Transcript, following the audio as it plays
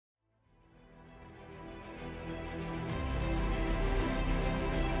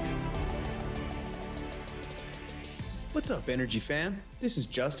What's up, Energy fam? This is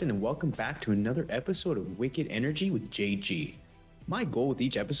Justin, and welcome back to another episode of Wicked Energy with JG. My goal with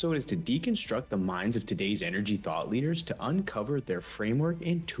each episode is to deconstruct the minds of today's energy thought leaders to uncover their framework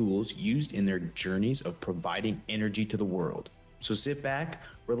and tools used in their journeys of providing energy to the world. So sit back,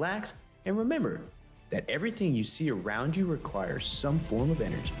 relax, and remember that everything you see around you requires some form of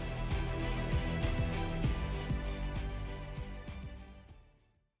energy.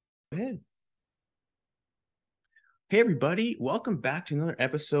 Go ahead. Hey everybody, welcome back to another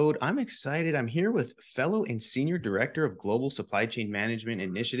episode. I'm excited. I'm here with fellow and senior director of global supply chain management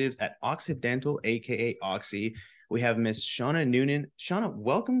initiatives at Occidental, aka Oxy. We have Miss Shauna Noonan. Shauna,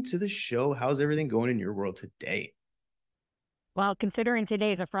 welcome to the show. How's everything going in your world today? Well, considering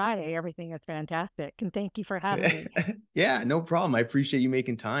today's a Friday, everything is fantastic. And thank you for having me. Yeah, no problem. I appreciate you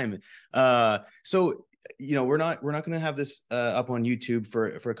making time. So we're not going to have this up on YouTube for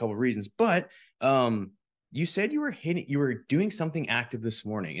a couple of reasons, but you said you were doing something active this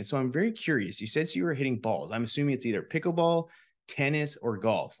morning. And so I'm very curious. You said you were hitting balls. I'm assuming it's either pickleball, tennis, or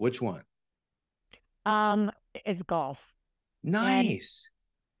golf. Which one? It's golf. Nice.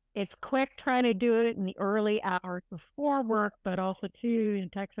 And it's quick trying to do it in the early hours before work, but also too in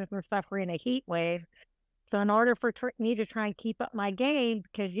Texas, we're suffering a heat wave. So in order for me to try and keep up my game,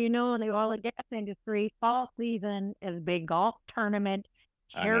 because in the oil and gas industry, fall season is big golf tournament,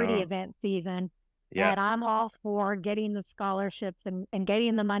 charity event season. Yeah. And I'm all for getting the scholarships and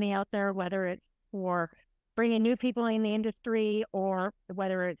getting the money out there, whether it's for bringing new people in the industry or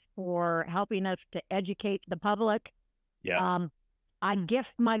whether it's for helping us to educate the public. Yeah. I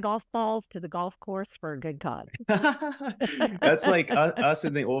gift my golf balls to the golf course for a good cause. That's like us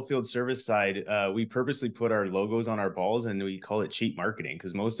in the oil field service side. We purposely put our logos on our balls and we call it cheap marketing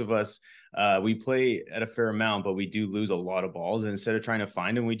because most of us, we play at a fair amount, but we do lose a lot of balls. And instead of trying to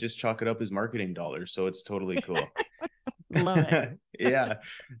find them, we just chalk it up as marketing dollars. So it's totally cool. Love it. Yeah,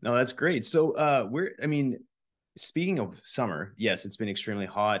 no, that's great. So speaking of summer, yes, it's been extremely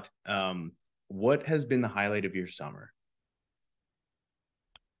hot. What has been the highlight of your summer?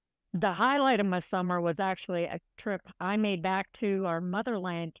 The highlight of my summer was actually a trip I made back to our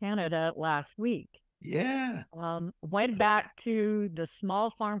motherland, Canada, last week. Yeah. Went back to the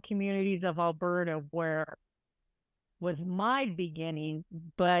small farm communities of Alberta where was my beginning,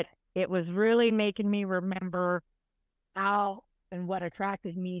 but it was really making me remember how and what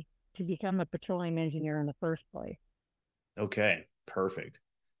attracted me to become a petroleum engineer in the first place. Okay, perfect.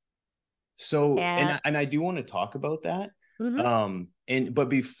 So, and I do want to talk about that. Mm-hmm. But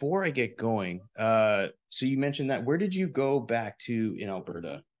before I get going, so you mentioned that, where did you go back to in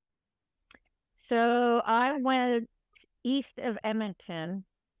Alberta? So I went east of Edmonton.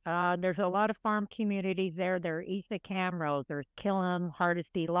 There's a lot of farm communities there. They're east of Camrose. There's Killam,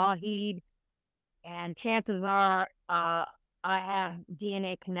 Hardisty, Lougheed. And chances are I have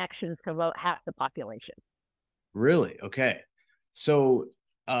DNA connections to about half the population. Really? Okay. So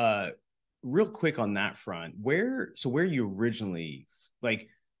real quick on that front, where you originally, like,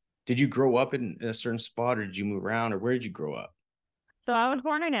 did you grow up in a certain spot or did you move around or where did you grow up? So I was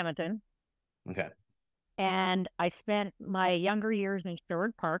born in Edmonton. Okay. And I spent my younger years in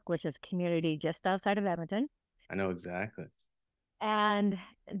Sherwood Park, which is a community just outside of Edmonton. I know exactly. And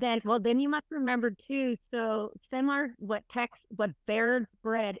then you must remember too, so similar what Baird's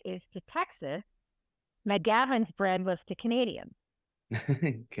bread is to Texas, McGavin's bread was to Canadian.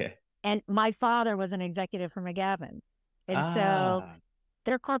 Okay. And my father was an executive for McGavin. And so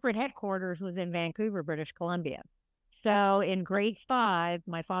their corporate headquarters was in Vancouver, British Columbia. So in grade 5,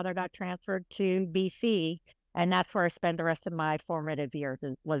 my father got transferred to BC, and that's where I spent the rest of my formative years,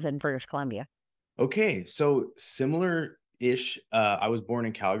 was in British Columbia. Okay, so similar-ish. I was born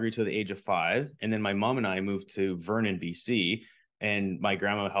in Calgary to the age of 5, and then my mom and I moved to Vernon, BC, and my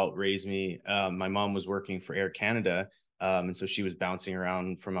grandma helped raise me. My mom was working for Air Canada, and so she was bouncing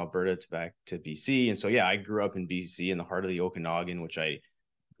around from Alberta to back to BC. And so, yeah, I grew up in BC in the heart of the Okanagan, which I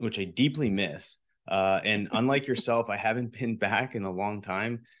deeply miss. And unlike yourself, I haven't been back in a long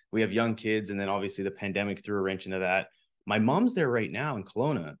time. We have young kids, and then obviously the pandemic threw a wrench into that. My mom's there right now in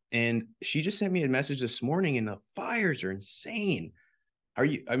Kelowna, and she just sent me a message this morning, and the fires are insane. Do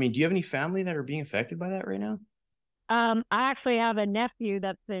you have any family that are being affected by that right now? I actually have a nephew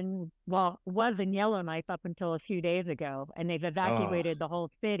was in Yellowknife up until a few days ago, and they've evacuated the whole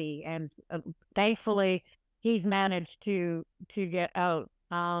city. And thankfully, he's managed to get out.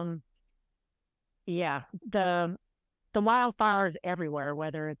 Yeah, the wildfires everywhere,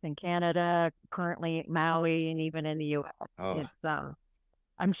 whether it's in Canada, currently Maui, and even in the U.S. It's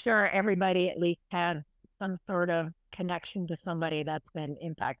I'm sure everybody at least had some sort of connection to somebody that's been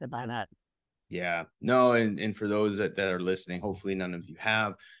impacted by that. Yeah, no, and for those that are listening, hopefully none of you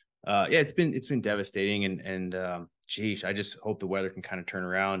have. Yeah, it's been devastating, and geez, I just hope the weather can kind of turn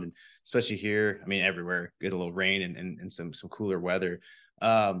around, and especially here, I mean, everywhere, get a little rain and some cooler weather.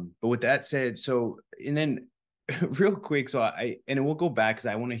 But with that said, so and then real quick, so and we'll go back because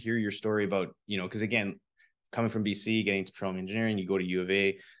I want to hear your story about, because again, coming from BC, getting to petroleum engineering, you go to U of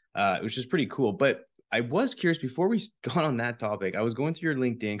A, it was just pretty cool. But I was curious before we got on that topic. I was going through your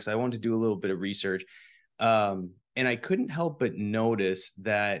LinkedIn because I wanted to do a little bit of research, and I couldn't help but notice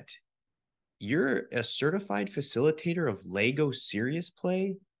that you're a certified facilitator of Lego Serious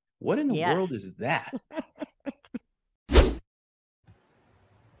Play. What in the world is that?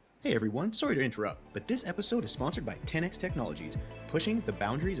 Hey everyone, sorry to interrupt, but this episode is sponsored by 10X Technologies. Pushing the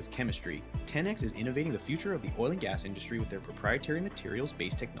boundaries of chemistry, 10X is innovating the future of the oil and gas industry with their proprietary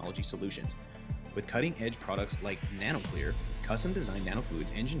materials-based technology solutions. With cutting-edge products like NanoClear, custom-designed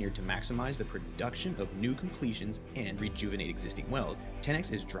nanofluids engineered to maximize the production of new completions and rejuvenate existing wells,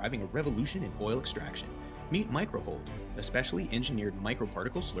 10X is driving a revolution in oil extraction. Meet MicroHold, a specially engineered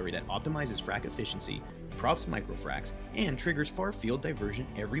microparticle slurry that optimizes frac efficiency, props microfracs, and triggers far field diversion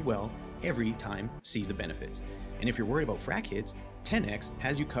every well, every time sees the benefits. And if you're worried about frac hits, 10X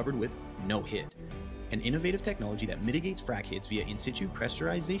has you covered with No Hit, an innovative technology that mitigates frac hits via in situ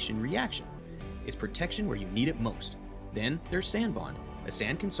pressurization reaction. It's protection where you need it most. Then there's SandBond, a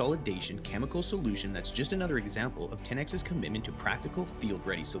sand consolidation chemical solution that's just another example of 10X's commitment to practical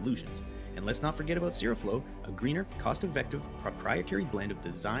field-ready solutions. And let's not forget about ZeroFlow, a greener, cost-effective, proprietary blend of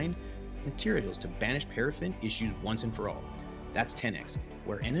designed materials to banish paraffin issues once and for all. That's 10X,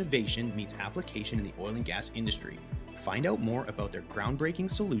 where innovation meets application in the oil and gas industry. Find out more about their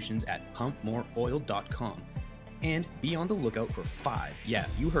groundbreaking solutions at pumpmoreoil.com. And be on the lookout for 5, yeah,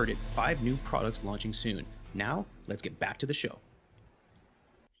 you heard it, 5 new products launching soon. Now, let's get back to the show.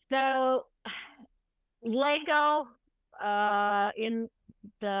 So, Lego, in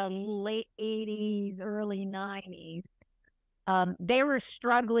the late 80s, early 90s, they were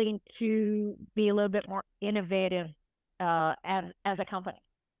struggling to be a little bit more innovative as a company.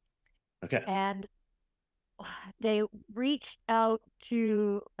 Okay. And they reached out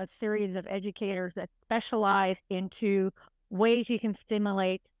to a series of educators that specialize into ways you can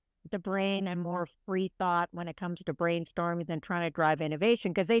stimulate the brain and more free thought when it comes to brainstorming and trying to drive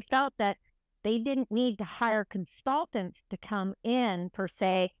innovation, because they felt that they didn't need to hire consultants to come in per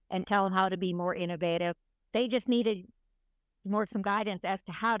se and tell them how to be more innovative. They just needed some guidance as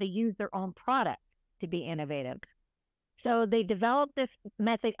to how to use their own product to be innovative. So they developed this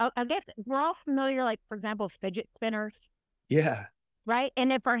method. I guess we're all familiar, like, for example, fidget spinners. Yeah. Right?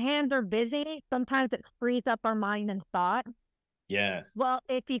 And if our hands are busy, sometimes it frees up our mind and thought. Yes. Well,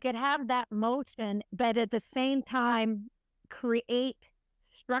 if you could have that motion, but at the same time create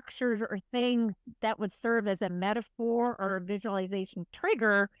structures or things that would serve as a metaphor or a visualization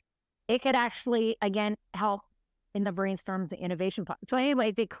trigger, it could actually, again, help in the brainstorms, the innovation part. So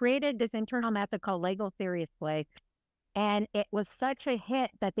anyway, they created this internal method called Lego Serious Play. And it was such a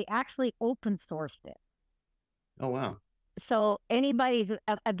hit that they actually open sourced it. Oh, wow. So anybody's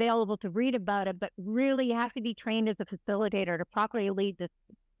available to read about it, but really you have to be trained as a facilitator to properly lead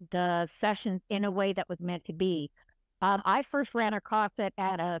the sessions in a way that was meant to be. I first ran across it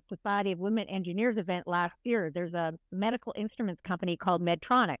at a Society of Women Engineers event last year. There's a medical instruments company called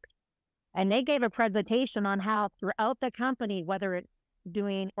Medtronic, and they gave a presentation on how throughout the company, whether it's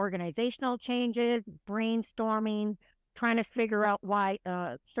doing organizational changes, brainstorming, trying to figure out why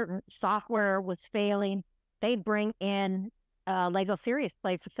certain software was failing, they bring in Lego Serious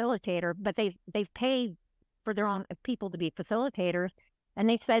Play facilitator, but they've paid for their own people to be facilitators, and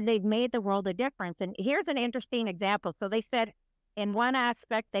they said they've made the world a difference. And here's an interesting example. So they said in one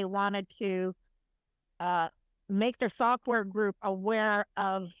aspect they wanted to make their software group aware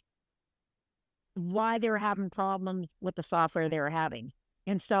of why they were having problems with the software they were having.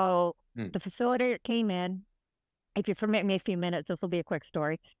 And so the facilitator came in. If you permit me a few minutes, this will be a quick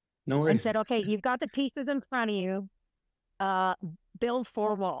story. No worries. And said, okay, you've got the pieces in front of you. Build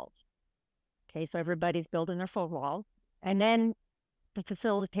 4 walls. Okay, so everybody's building their 4 walls. And then the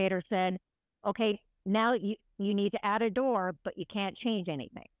facilitator said, okay, now you need to add a door, but you can't change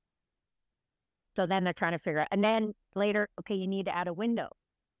anything. So then they're trying to figure out. And then later, okay, you need to add a window,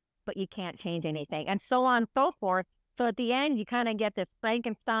 but you can't change anything. And so on and so forth. So at the end, you kind of get this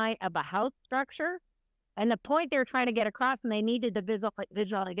Frankenstein of a house structure. And the point they were trying to get across, and they needed the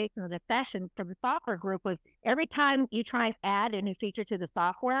visualization of the session from the software group, was every time you try and add a new feature to the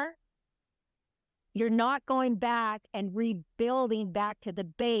software, you're not going back and rebuilding back to the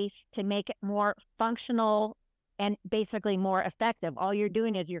base to make it more functional and basically more effective. All you're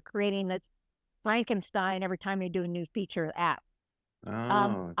doing is you're creating this Frankenstein every time they do a new feature app.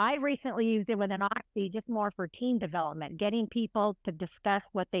 Oh, I recently used it with an Oxy just more for team development, getting people to discuss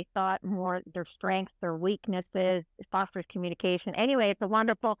what they thought more, their strengths, their weaknesses, fosters communication. Anyway, it's a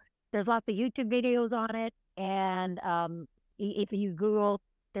wonderful, there's lots of YouTube videos on it. And if you Google,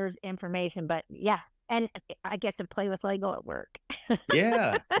 there's information. But yeah, and I get to play with Lego at work.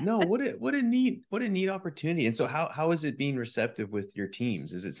 yeah. No, what a neat opportunity. And so how is it being receptive with your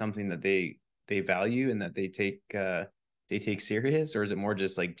teams? Is it something that they value and that they take serious, or is it more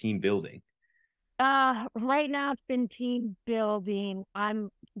just like team building? Right now it's been team building. I'm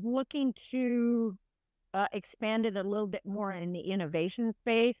looking to expand it a little bit more in the innovation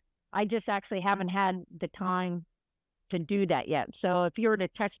space. I just actually haven't had the time to do that yet. So if you were to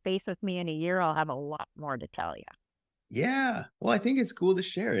touch base with me in a year, I'll have a lot more to tell you. Yeah. Well, I think it's cool to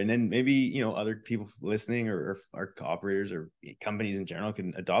share. And then maybe, other people listening or operators or companies in general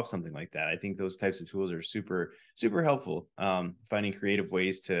can adopt something like that. I think those types of tools are super, super helpful. Finding creative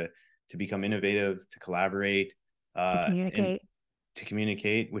ways to become innovative, to collaborate, To and communicate. to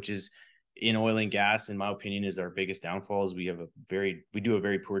communicate, which is in oil and gas, in my opinion, is our biggest downfall. Is we do a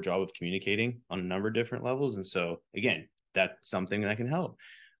very poor job of communicating on a number of different levels. And so again, that's something that can help.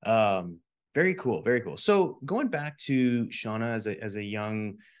 Very cool. Very cool. So going back to Shauna as a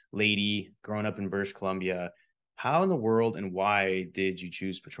young lady growing up in British Columbia, how in the world and why did you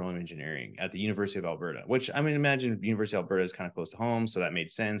choose petroleum engineering at the University of Alberta? Which I mean, imagine University of Alberta is kind of close to home, so that made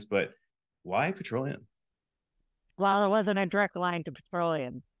sense. But why petroleum? Well, there wasn't a direct line to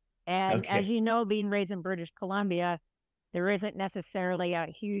petroleum. And as Okay, you know, being raised in British Columbia, there isn't necessarily a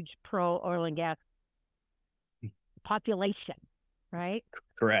huge pro oil and gas population, right?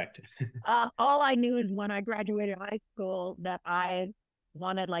 correct. All I knew is when I graduated high school that I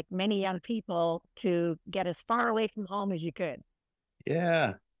wanted, like many young people, to get as far away from home as you could.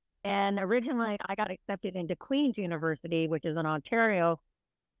 Yeah. And originally, I got accepted into Queen's University, which is in Ontario.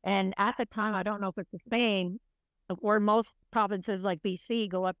 And at the time, I don't know if it's the same, where most provinces like BC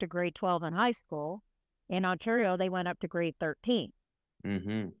go up to grade 12 in high school. In Ontario, they went up to grade 13.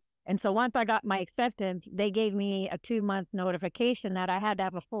 Mm-hmm. And so once I got my acceptance, they gave me a 2-month notification that I had to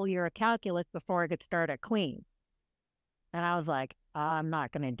have a full year of calculus before I could start at Queen. And I was like, I'm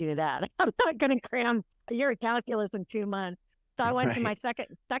not going to do that. I'm not going to cram a year of calculus in 2 months. So I went to my Right.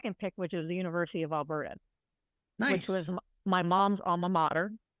 second pick, which was the University of Alberta, which was Nice. my mom's alma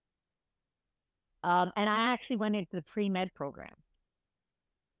mater. And I actually went into the pre-med program.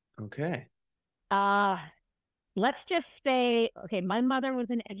 Okay. Uh, let's just say, okay, my mother was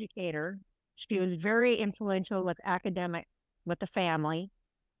an educator. She was very influential with academic, with the family.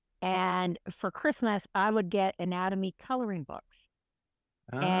 And for Christmas, I would get anatomy coloring books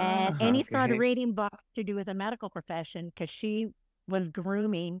and Ah, any sort of okay. reading books to do with the medical profession because she was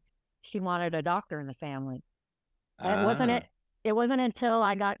grooming. She wanted a doctor in the family. And Ah, it wasn't until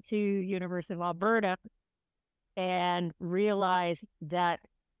I got to University of Alberta and realized that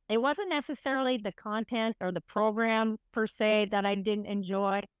it wasn't necessarily the content or the program per se that I didn't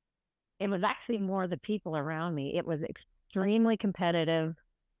enjoy. It was actually more the people around me. It was extremely competitive.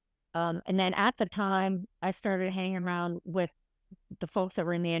 And then at the time, I started hanging around with the folks that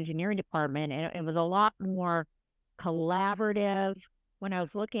were in the engineering department, and it was a lot more collaborative. When I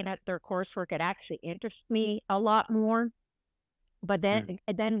was looking at their coursework, it actually interested me a lot more. But mm,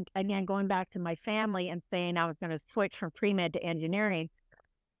 then again, going back to my family and saying I was going to switch from pre-med to engineering,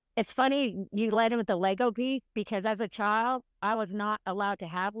 it's funny you led with the Lego piece because as a child, I was not allowed to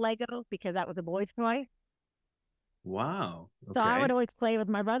have Lego because that was a boy's toy. wow. So I would Okay. always play with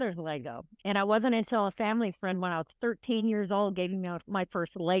my brother's Lego. And it wasn't until a family friend when I was 13 years old gave me my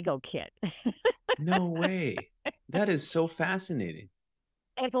first Lego kit. No way. That is so fascinating.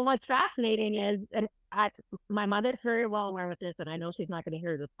 And so what's fascinating is, and my mother's very well aware with this, and I know she's not going to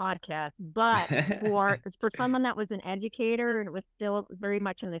hear this podcast, but for someone that was an educator, it was still very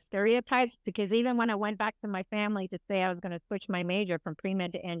much in the stereotypes because even when I went back to my family to say I was going to switch my major from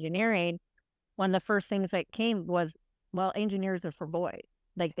pre-med to engineering, one of the first things that came was, well, engineers are for boys,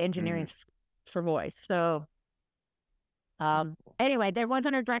 like the Mm, engineering's for boys. So anyway, there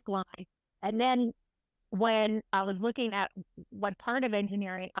wasn't a direct line. And then when I was looking at what part of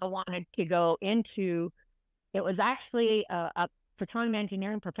engineering I wanted to go into, it was actually a petroleum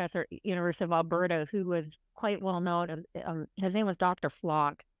engineering professor at University of Alberta who was quite well known. His name was Dr.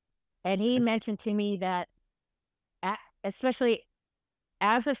 Flock. And he mentioned to me that, especially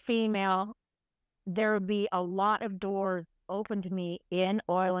as a female, there would be a lot of doors open to me in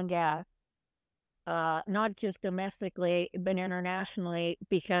oil and gas, not just domestically, but internationally,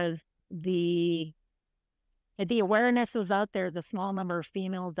 because the the awareness was out there, the small number of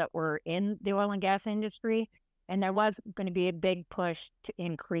females that were in the oil and gas industry, and there was going to be a big push to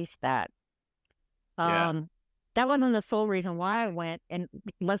increase that. Yeah. That wasn't the sole reason why I went. And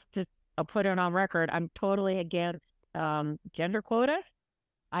let's just, I'll put it on record, I'm totally against gender quota.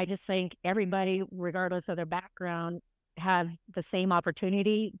 I just think everybody, regardless of their background, have the same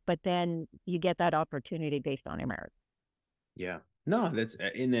opportunity, but then you get that opportunity based on your merit. Yeah. No, that's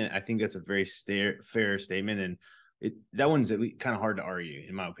in the, I think that's a very fair statement. And that one's at least kind of hard to argue,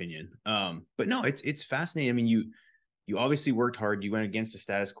 in my opinion. But no, it's fascinating. I mean, you obviously worked hard. You went against the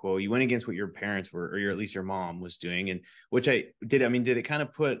status quo. You went against what your parents were, or at least your mom was doing. And which I did. I mean, did it kind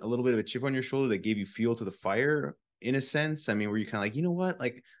of put a little bit of a chip on your shoulder that gave you fuel to the fire in a sense? I mean, were you kind of like, you know what,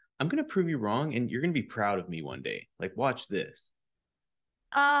 like, I'm going to prove you wrong and you're going to be proud of me one day. Like, watch this.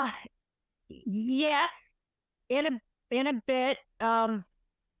 Yeah, in a bit.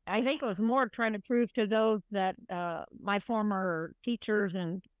 I think it was more trying to prove to those that my former teachers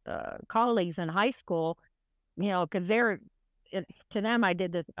and colleagues in high school, because to them, I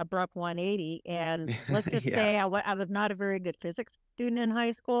did this abrupt 180. And let's just say I was not a very good physics student in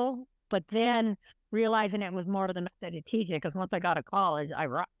high school, but then realizing it was more than I studied teaching, because once I got to college, I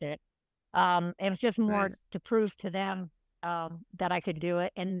rocked it. It was just more to prove to them that I could do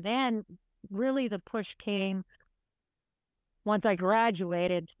it. And then really the push came once I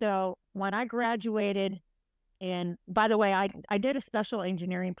graduated. So when I graduated, and by the way, I did a special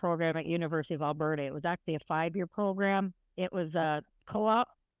engineering program at University of Alberta. It was actually a 5-year program. It was a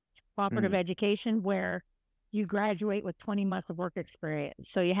cooperative education, where you graduate with 20 months of work experience.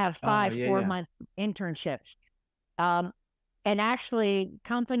 So you have 4-month internships. And actually,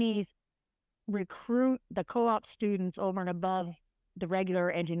 companies recruit the co-op students over and above the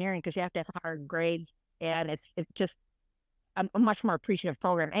regular engineering, because you have to have higher grades. And it's just a much more appreciative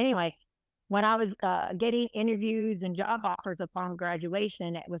program. Anyway, when I was getting interviews and job offers upon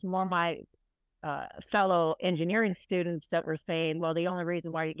graduation, it was more my fellow engineering students that were saying, well, the only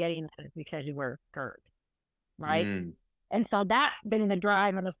reason why you're getting that is because you wear skirt, right? And so that's been the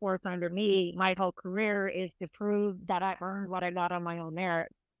drive and the force under me my whole career, is to prove that I earned what I got on my own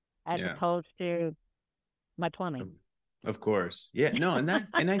merit, as opposed to my plumbing. Of course. Yeah, no. And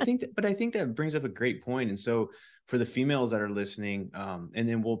I think that brings up a great point. And so for the females that are listening, and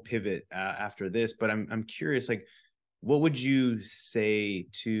then we'll pivot after this, but I'm curious, like, what would you say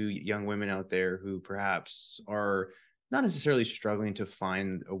to young women out there who perhaps are not necessarily struggling to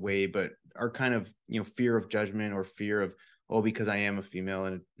find a way, but are kind of, fear of judgment, or fear of, oh, because I am a female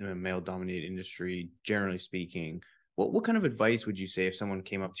in a male dominated industry, generally speaking, what kind of advice would you say if someone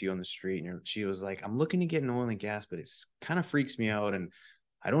came up to you on the street and she was like, I'm looking to get in oil and gas, but it's kind of freaks me out and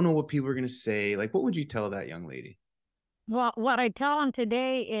I don't know what people are going to say? Like, what would you tell that young lady? Well, what I tell them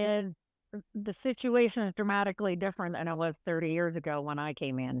today is the situation is dramatically different than it was 30 years ago when I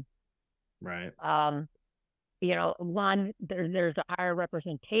came in. Right. One, there's a higher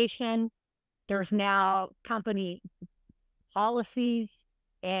representation. There's now company policies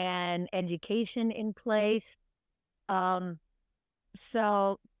and education in place.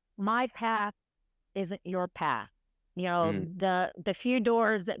 So my path isn't your path. The few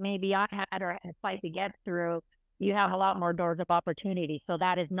doors that maybe I had or had to fight to get through, you have a lot more doors of opportunity. So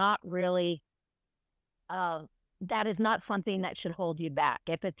that is not really, that is not something that should hold you back.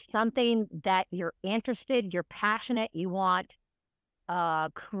 If it's something that you're interested, you're passionate, you want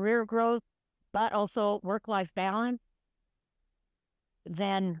career growth, but also work-life balance,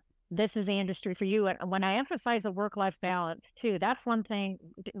 then this is the industry for you. And when I emphasize the work-life balance too, that's one thing,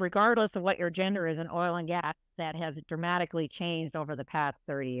 regardless of what your gender is in oil and gas, that has dramatically changed over the past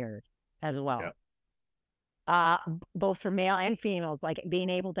 30 years as well. Yeah. Both for male and females, like being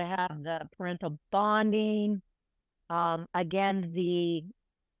able to have the parental bonding. Again, the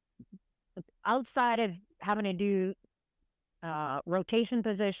outside of having to do rotation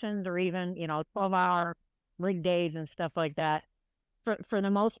positions, or even, 12-hour rig days and stuff like that, for the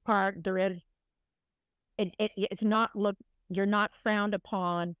most part, there is, it's not, you're not frowned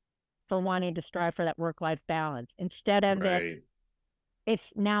upon for wanting to strive for that work-life balance. Instead of it,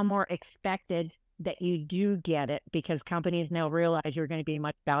 it's now more expected that you do get it, because companies now realize you're going to be a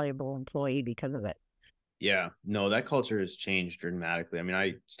much valuable employee because of it. Yeah, no, that culture has changed dramatically. I mean,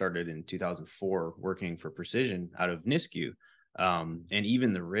 I started in 2004 working for Precision out of NISCU, and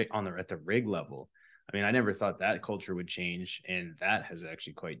even at the rig level. I mean, I never thought that culture would change, and that has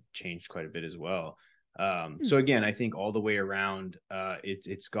actually changed quite a bit as well. So again, I think all the way around,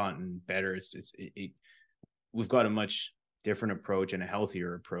 it's gotten better. We've got a much different approach and a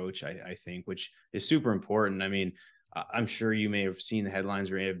healthier approach, I think, which is super important. I mean, I'm sure you may have seen the headlines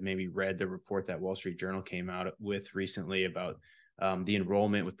or have maybe read the report that Wall Street Journal came out with recently about the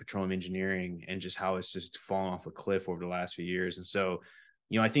enrollment with petroleum engineering and just how it's just fallen off a cliff over the last few years. And so,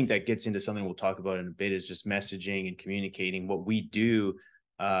 I think that gets into something we'll talk about in a bit, is just messaging and communicating what we do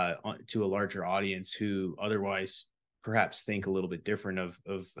to a larger audience who otherwise perhaps think a little bit different of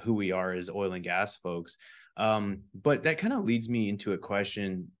who we are as oil and gas folks. But that kind of leads me into a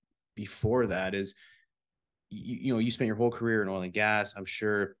question before that is, you spent your whole career in oil and gas. I'm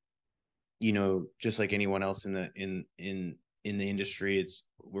sure, just like anyone else in the industry,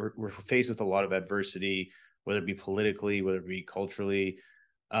 we're faced with a lot of adversity, whether it be politically, whether it be culturally.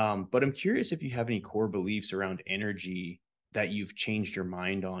 But I'm curious if you have any core beliefs around energy that you've changed your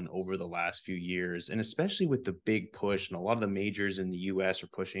mind on over the last few years, and especially with the big push, and a lot of the majors in the US are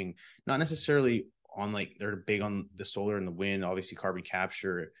pushing, not necessarily on like they're big on the solar and the wind, obviously carbon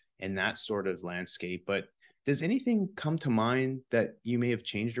capture and that sort of landscape. But does anything come to mind that you may have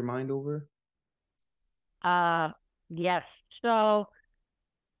changed your mind over? Yes. So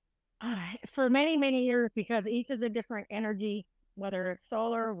for many, many years, because each of the different energy, whether it's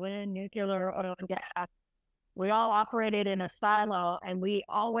solar, wind, nuclear, oil and gas, we all operated in a silo, and we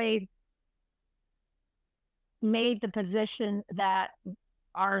always made the position that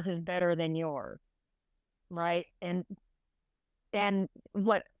ours is better than yours, right? And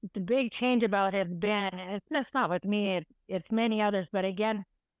what the big change about has been, and it's not with me, it's many others, but again,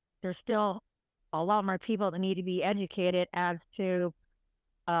 there's still a lot more people that need to be educated as to,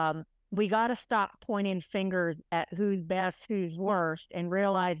 we got to stop pointing fingers at who's best, who's worst, and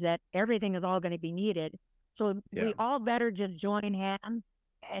realize that everything is all going to be needed. So we all better just join hands,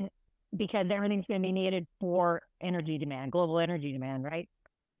 and because everything's going to be needed for energy demand, global energy demand, right?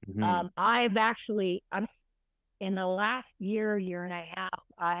 Mm-hmm. I'm in the last year and a half,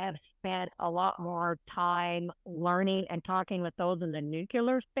 I have spent a lot more time learning and talking with those in the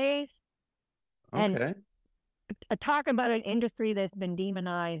nuclear space. And Okay. talk about an industry that's been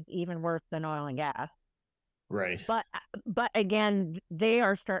demonized even worse than oil and gas. Right. But again, they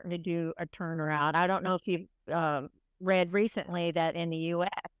are starting to do a turnaround. I don't know if you've read recently that in the U.S.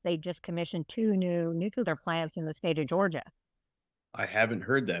 they just commissioned 2 new nuclear plants in the state of Georgia. I haven't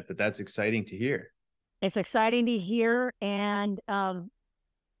heard that, but that's exciting to hear. It's exciting to hear, and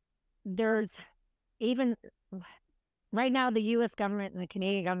there's even right now the U.S. government and the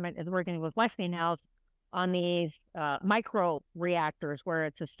Canadian government is working with Westinghouse on these micro reactors, where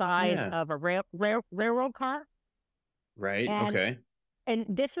it's the size of a railroad car. Right. And, Okay. and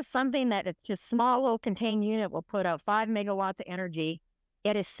this is something that it's just small little contained unit will put out 5 megawatts of energy.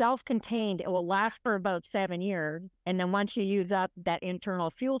 It is self-contained. It will last for about 7 years. And then once you use up that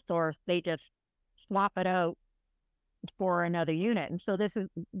internal fuel source, they just swap it out for another unit. And so this is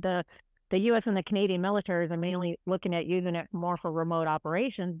the U.S. and the Canadian militaries are mainly looking at using it more for remote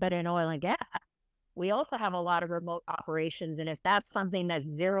operations, but in oil and gas, we also have a lot of remote operations. And if that's something that's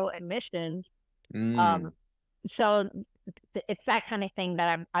zero emissions, so it's that kind of thing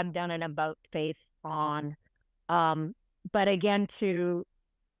that I've done an about face on. But again,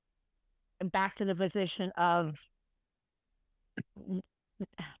 back to the position of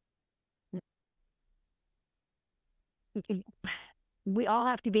we all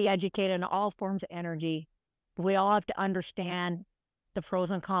have to be educated in all forms of energy. We all have to understand the pros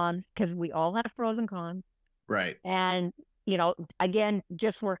and cons, because we all have pros and cons. Right. And, again,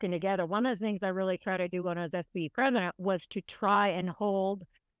 just working together. One of the things I really tried to do when I was SB president was to try and hold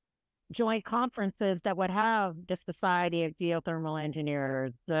joint conferences that would have the Society of Geothermal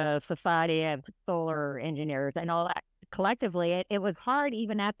Engineers, the Society of Solar Engineers, and all that collectively. It was hard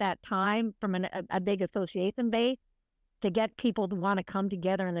even at that time from a big association base to get people to want to come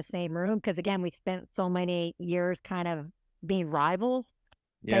together in the same room, because again, we spent so many years kind of being rivals.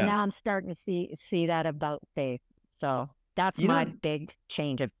 But now I'm starting to see that about face. So that's my big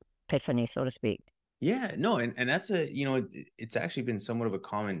change of epiphany, so to speak. Yeah, no, and that's it's actually been somewhat of a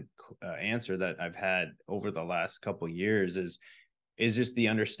common answer that I've had over the last couple of years is just the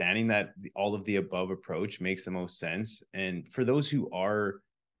understanding that all of the above approach makes the most sense. And for those who are,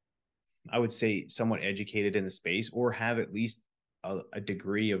 I would say, somewhat educated in the space, or have at least a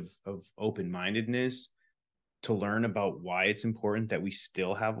degree of open-mindedness to learn about why it's important that we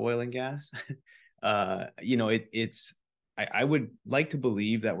still have oil and gas. I would like to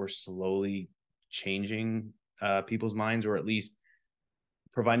believe that we're slowly changing people's minds, or at least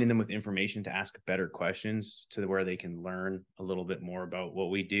providing them with information to ask better questions to where they can learn a little bit more about what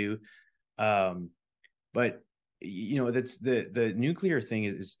we do. But that's the nuclear thing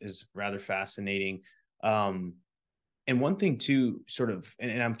is rather fascinating. And And one thing too, sort of,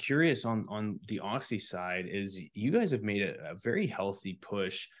 and I'm curious on the Oxy side, is you guys have made a very healthy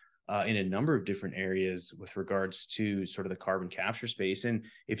push in a number of different areas with regards to sort of the carbon capture space. And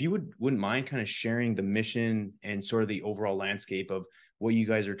if you wouldn't mind kind of sharing the mission and sort of the overall landscape of what you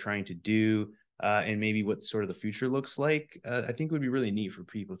guys are trying to do, and maybe what sort of the future looks like, I think it would be really neat for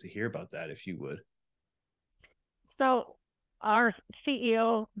people to hear about that, if you would. So our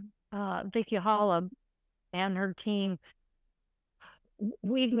CEO, Vicky Holla, and her team,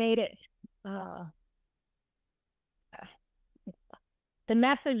 we've made it, the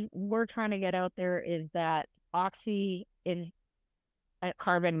message we're trying to get out there is that Oxy is a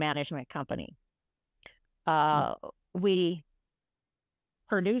carbon management company. We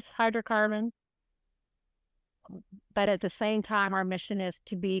produce hydrocarbons, but at the same time, our mission is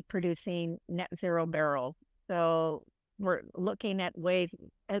to be producing net zero barrels. So we're looking at ways,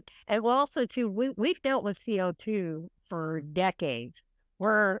 and also too, we've dealt with CO2 for decades.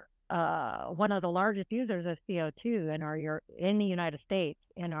 We're one of the largest users of CO2 in the United States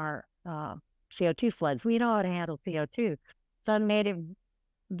in our CO2 floods. We know how to handle CO2. So it made it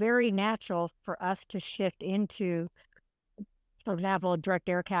very natural for us to shift into, for example, direct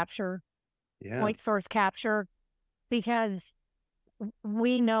air capture, point source capture, because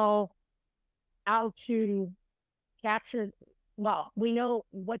we know how to capture. Well, we know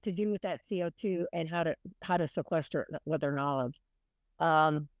what to do with that CO2 and how to sequester it with our knowledge.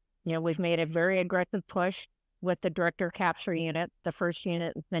 We've made a very aggressive push with the direct air capture unit. The first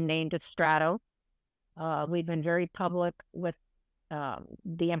unit has been named as Strato. We've been very public with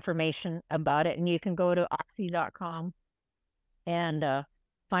the information about it, and you can go to oxy.com and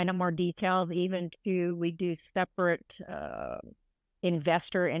find out more details. We do separate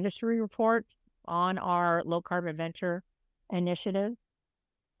investor industry reports on our low carbon venture initiative.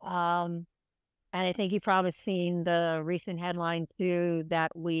 And I think you've probably seen the recent headline too,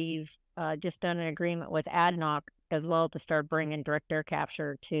 that we've just done an agreement with ADNOC as well to start bringing direct air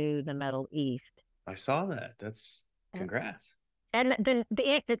capture to the Middle East. I saw that. That's congrats. And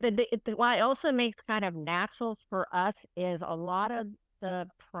what also makes kind of natural for us is a lot of the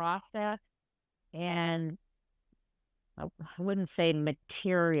process, and I wouldn't say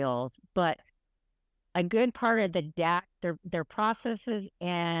materials, but a good part of their processes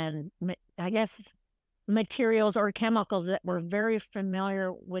and I guess materials or chemicals that we're very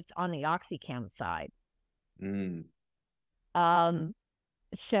familiar with on the OxyChem side.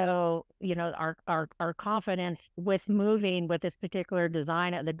 So, our confidence with moving with this particular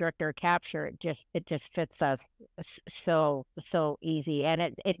design of the direct air capture, it just fits us so easy, and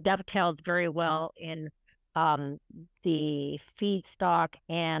it dovetails very well in the feedstock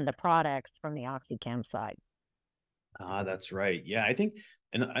and the products from the OxyChem side. That's right. Yeah, I think,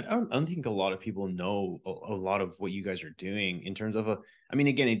 and I don't think a lot of people know a lot of what you guys are doing in terms of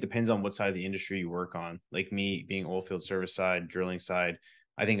again, it depends on what side of the industry you work on. Like me being oil field service side, drilling side,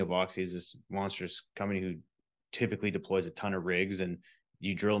 I think of Oxy as this monstrous company who typically deploys a ton of rigs, and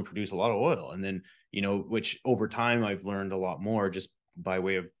you drill and produce a lot of oil. And then, which over time I've learned a lot more just by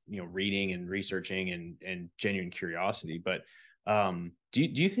way of, reading and researching and genuine curiosity. But do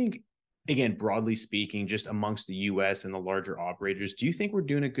you think, again, broadly speaking, just amongst the US and the larger operators, do you think we're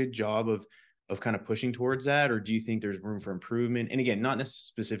doing a good job of kind of pushing towards that? Or do you think there's room for improvement? And again, not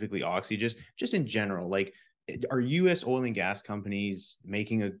necessarily specifically Oxy, just in general, like, are US oil and gas companies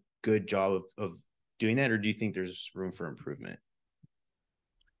making a good job of doing that? Or do you think there's room for improvement?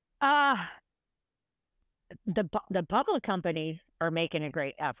 The public companies are making a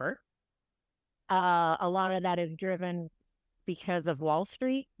great effort. A lot of that is driven because of Wall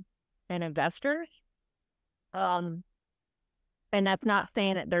Street and investors. And that's not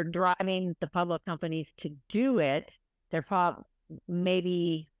saying that they're driving the public companies to do it. They're probably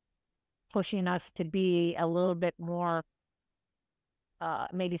maybe pushing us to be a little bit more,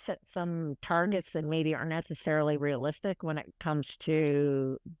 maybe set some targets that maybe aren't necessarily realistic when it comes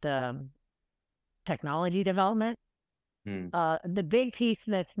to the technology development. The big piece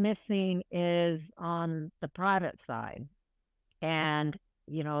that's missing is on the private side. And,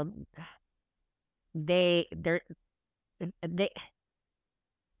 if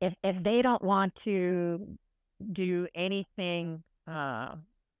they don't want to do anything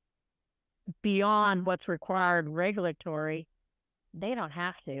beyond what's required regulatory, they don't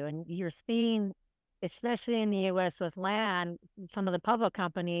have to. And you're seeing, especially in the US with land, some of the public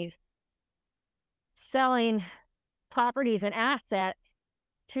companies selling properties and assets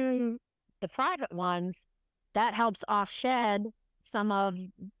to the private ones. That helps offshed some of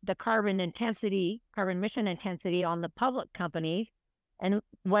the carbon emission intensity on the public companies. And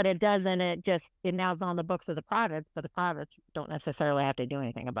what it does, and it now is on the books of the privates, but the privates don't necessarily have to do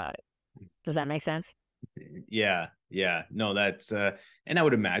anything about it. Does that make sense? Yeah. No, that's and I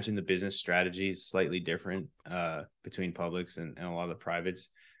would imagine the business strategy is slightly different between publics and a lot of the privates.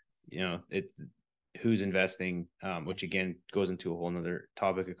 Who's investing, which again goes into a whole nother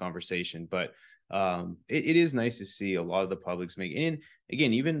topic of conversation. But it is nice to see a lot of the publics make, and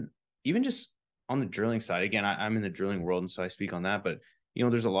again, even just on the drilling side, again, I'm in the drilling world, and so I speak on that. But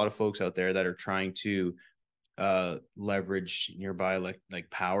there's a lot of folks out there that are trying to leverage nearby like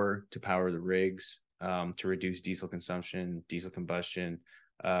power to power the rigs, to reduce diesel consumption, diesel combustion.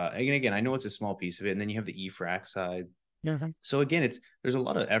 Again, I know it's a small piece of it, and then you have the e-frac side. So again, there's a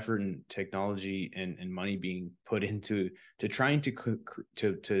lot of effort and technology and money being put into trying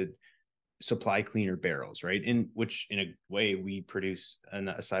to supply cleaner barrels, right? In which, in a way, we produce, and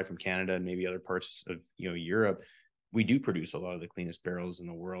aside from Canada and maybe other parts of Europe, we do produce a lot of the cleanest barrels in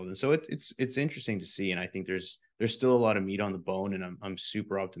the world. And so it's interesting to see, and I think there's still a lot of meat on the bone, and I'm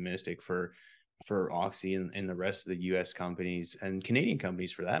super optimistic for Oxy and the rest of the U.S. companies and Canadian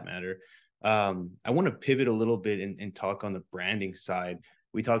companies for that matter. I want to pivot a little bit and talk on the branding side.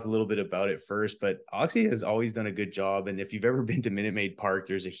 We talked a little bit about it first, but Oxy has always done a good job. And if you've ever been to Minute Maid Park,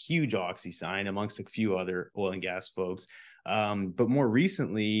 there's a huge Oxy sign amongst a few other oil and gas folks. But more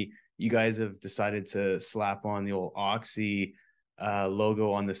recently, you guys have decided to slap on the old Oxy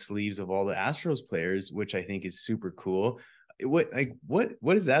logo on the sleeves of all the Astros players, which I think is super cool. What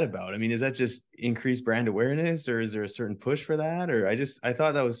is that about? I mean, is that just increased brand awareness, or is there a certain push for that? Or I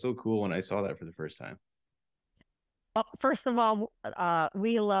thought that was so cool when I saw that for the first time. Well, first of all,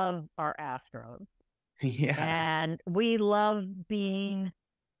 we love our Astros. Yeah. And we love being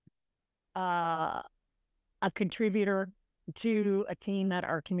a contributor to a team that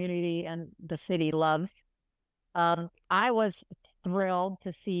our community and the city loves. I was thrilled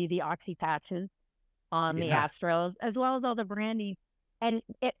to see the Oxy patches on the Astros, as well as all the branding. And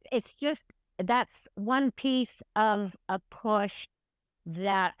it's just, that's one piece of a push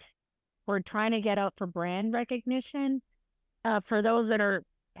that we're trying to get out for brand recognition. For those that are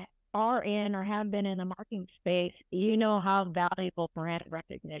in or have been in the marketing space, you know how valuable brand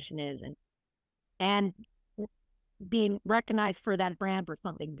recognition is, and being recognized for that brand for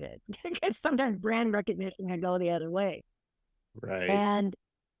something good. Because sometimes brand recognition can go the other way. Right. And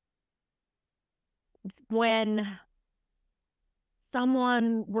when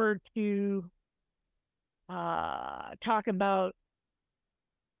someone were to talk about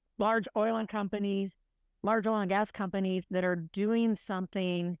large oil and gas companies that are doing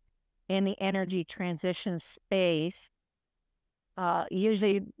something in the energy transition space,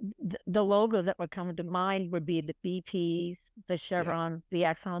 usually the logo that would come to mind would be the BPs, the Chevron, the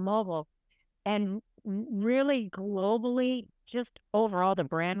ExxonMobil. And really globally, just overall, the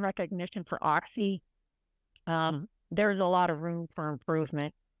brand recognition for Oxy, there's a lot of room for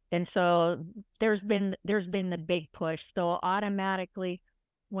improvement. And so there's been the big push. So automatically,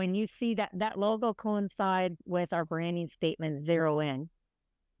 when you see that logo coincide with our branding statement, zero in.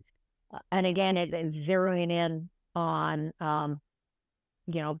 And again, it's zeroing in on,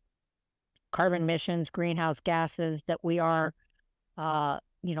 carbon emissions, greenhouse gases, that we are, going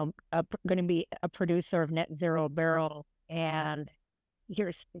to be a producer of net zero barrel. And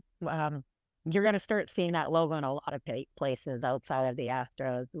here's, you're going to start seeing that logo in a lot of places outside of the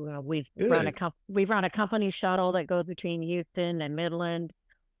Astros. We've run a company shuttle that goes between Houston and Midland,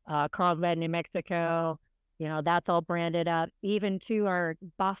 Carlsbad, New Mexico. That's all branded up. Even to our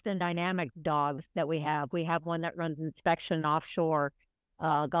Boston Dynamics dogs that we have. We have one that runs inspection offshore,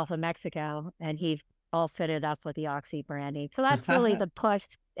 Gulf of Mexico, and he's all fitted up with the Oxy branding. So that's really the push.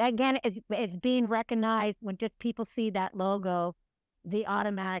 Again, it's being recognized. When just people see that logo, they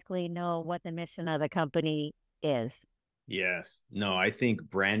automatically know what the mission of the company is. Yes. No, I think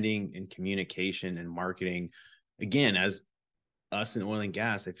branding and communication and marketing, again, as us in oil and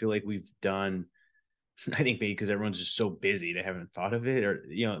gas, I feel like we've done, I think maybe because everyone's just so busy, they haven't thought of it, or,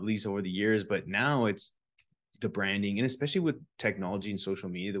 at least over the years, but now it's the branding, and especially with technology and social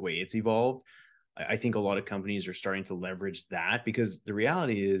media, the way it's evolved, I think a lot of companies are starting to leverage that, because the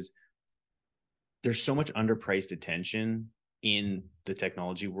reality is there's so much underpriced attention in the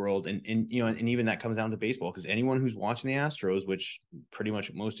technology world. And even that comes down to baseball, because anyone who's watching the Astros, which pretty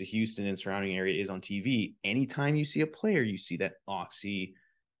much most of Houston and surrounding area is on TV, anytime you see a player, you see that Oxy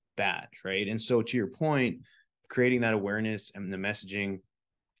badge, right? And so to your point, creating that awareness and the messaging,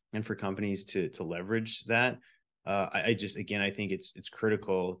 and for companies to leverage that, I think it's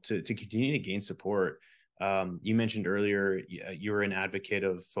critical to continue to gain support. You mentioned earlier, you were an advocate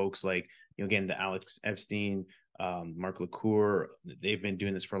of folks like, again, the Alex Epstein, Mark LaCour. They've been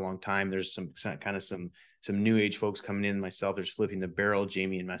doing this for a long time. There's some new age folks coming in. Myself, there's Flipping the Barrel,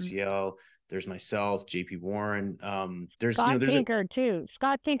 Jamie and Maciel. There's myself, JP Warren. There's Scott Tinker too.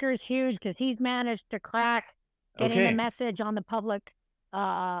 Scott Tinker is huge because he's managed to crack getting the message on the public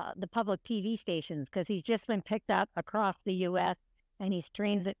TV stations, because he's just been picked up across the U.S. and he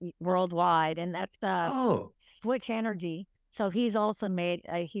streams it worldwide, and that's Switch Energy. So he's also made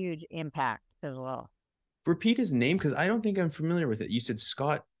a huge impact as well. Repeat his name, because I don't think I'm familiar with it. You said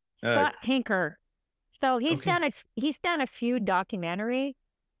Scott Tinker. So he's done a few documentaries.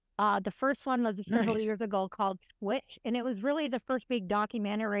 The first one was several years ago called Switch, and it was really the first big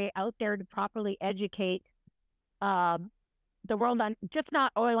documentary out there to properly educate the world on just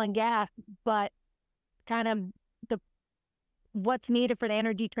not oil and gas, but kind of what's needed for the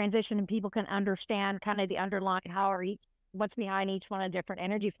energy transition, and people can understand kind of the underlying what's behind each one of the different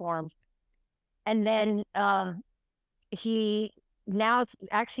energy forms. And then he now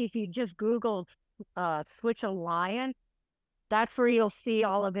actually, if you just Google Switch Alliance, that's where you'll see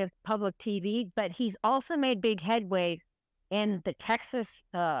all of his public TV. But he's also made big headway in the Texas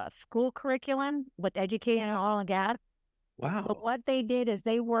school curriculum with educating on oil and gas. Wow. But what they did is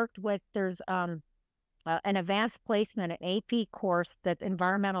they worked with, there's an advanced placement, an AP course that's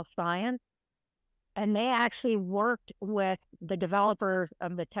environmental science. And they actually worked with the developers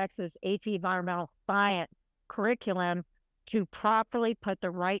of the Texas AP environmental science curriculum to properly put the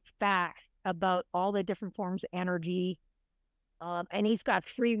right facts about all the different forms of energy. And he's got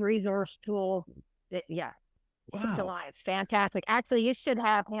free resource tools. Wow. It's fantastic. Actually, you should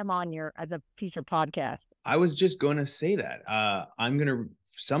have him on as a piece of podcast. I was just going to say that. I'm going to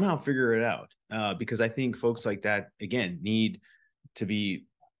somehow figure it out because I think folks like that, again, need to be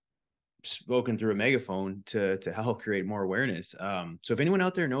spoken through a megaphone to help create more awareness. So if anyone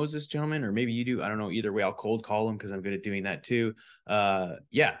out there knows this gentleman, or maybe you do, I don't know, either way, I'll cold call him because I'm good at doing that too.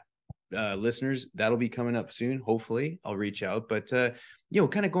 Listeners, that'll be coming up soon. Hopefully I'll reach out, but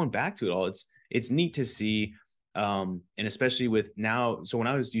kind of going back to it all, it's neat to see. And especially with now, so when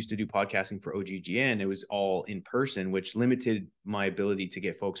I used to do podcasting for OGGN, it was all in person, which limited my ability to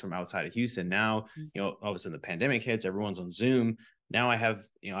get folks from outside of Houston. Now, all of a sudden the pandemic hits, everyone's on Zoom. Now I have,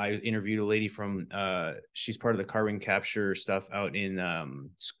 I interviewed a lady from, she's part of the carbon capture stuff out in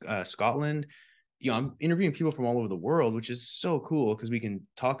Scotland. I'm interviewing people from all over the world, which is so cool because we can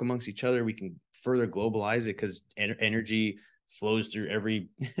talk amongst each other. We can further globalize it because energy flows through every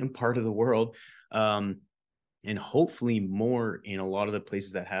part of the world. And hopefully more in a lot of the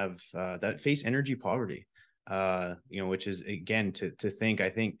places that have, that face energy poverty, which is, again, to think, I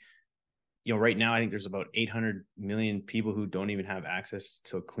think, right now, I think there's about 800 million people who don't even have access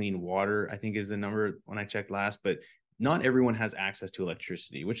to clean water, I think is the number when I checked last, but not everyone has access to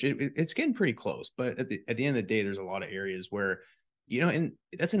electricity, which it's getting pretty close. But at the end of the day, there's a lot of areas where, and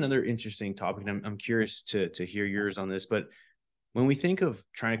that's another interesting topic. And I'm curious to hear yours on this, but when we think of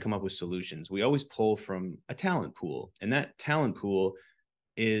trying to come up with solutions, we always pull from a talent pool, and that talent pool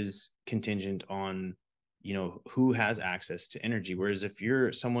is contingent on, who has access to energy. Whereas if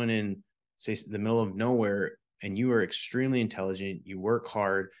you're someone in, say, the middle of nowhere and you are extremely intelligent, you work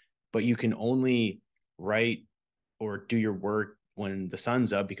hard, but you can only write or do your work when the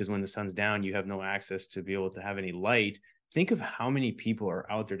sun's up, because when the sun's down, you have no access to be able to have any light. Think of how many people are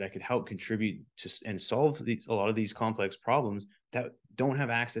out there that could help contribute to and solve a lot of these complex problems that don't have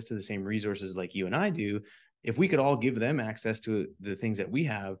access to the same resources like you and I do. If we could all give them access to the things that we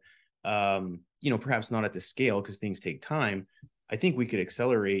have, perhaps not at the scale because things take time, I think we could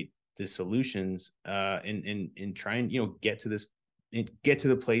accelerate the solutions and try and, get to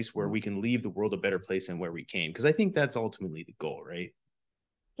the place where we can leave the world a better place than where we came. Because I think that's ultimately the goal, right?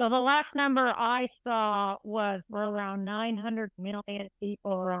 So the last number I saw was we're around 900 million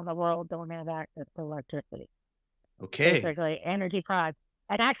people around the world don't have access to electricity. Okay. Basically, energy crisis.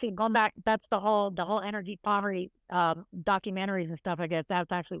 And actually, going back, that's the whole energy poverty documentaries and stuff. I guess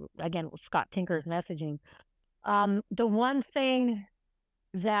that's actually, again, Scott Tinker's messaging. The one thing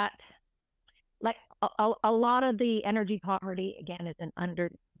that, like a lot of the energy poverty, again, is in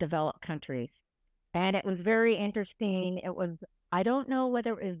underdeveloped countries. And it was very interesting. It was, I don't know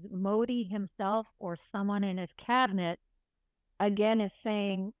whether it was Modi himself or someone in his cabinet, again, is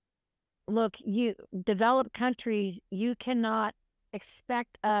saying, look, you developed countries, you cannot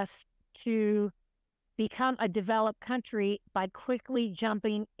expect us to become a developed country by quickly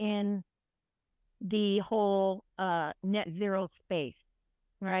jumping in the whole net zero space,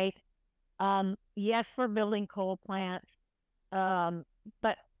 right? Yes, we're building coal plants,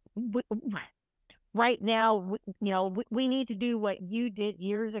 but right now, we need to do what you did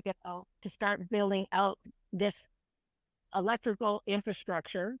years ago to start building out this electrical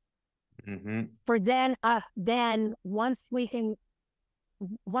infrastructure Mm-hmm. for then once we can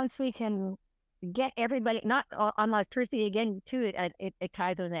get everybody, not on electricity again too, it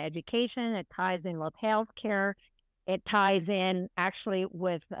ties in the education, it ties in with healthcare, it ties in actually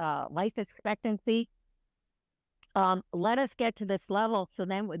with life expectancy. Let us get to this level, so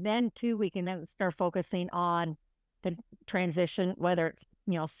then too we can then start focusing on the transition, whether it's,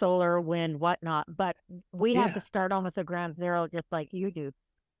 you know, solar, wind, whatnot. But we have to start almost at ground zero, just like you do.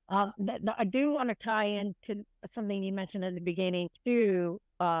 I do want to tie into something you mentioned at the beginning too,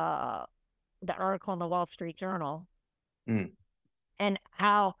 the article in the Wall Street Journal, and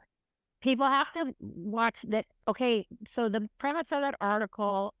how people have to watch that. Okay, so the premise of that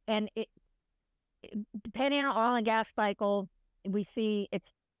article, and depending on oil and gas cycle, we see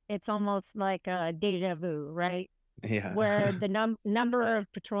it's almost like a deja vu, right? Yeah. Where the number of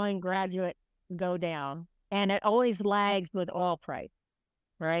petroleum graduates go down, and it always lags with oil price,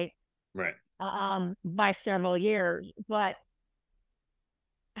 right? Right. By several years. But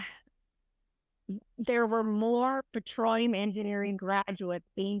there were more petroleum engineering graduates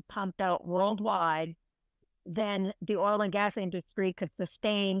being pumped out worldwide than the oil and gas industry could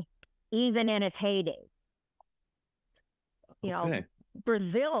sustain, even in its heyday. You know,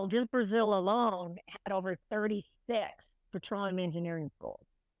 Brazil alone had over 36 petroleum engineering schools.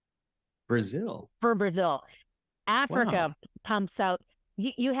 For Brazil. Africa pumps out,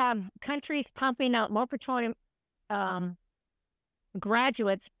 you have countries pumping out more petroleum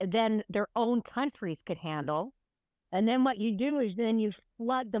graduates than their own countries could handle. And then what you do is then you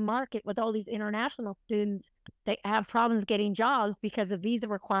flood the market with all these international students that have problems getting jobs because of visa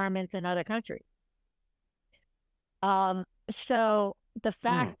requirements in other countries. So the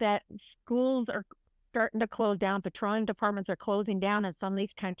fact that schools are starting to close down, petroleum departments are closing down in some of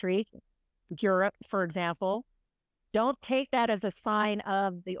these countries, Europe, for example, don't take that as a sign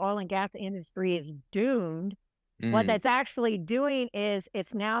of the oil and gas industry is doomed. What that's actually doing is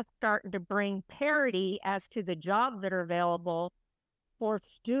it's now starting to bring parity as to the jobs that are available for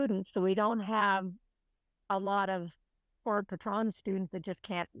students. So we don't have a lot of poor petroleum students that just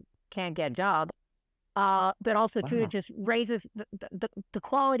can't get jobs. But also too, it just raises the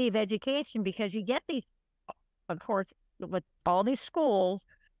quality of education, because you get these, of course, with all these schools,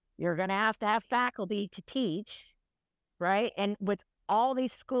 you're going to have faculty to teach, right? And with all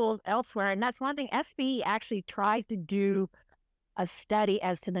these schools elsewhere, and that's one thing, SBE actually tried to do a study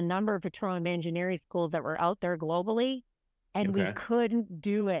as to the number of petroleum engineering schools that were out there globally, and we couldn't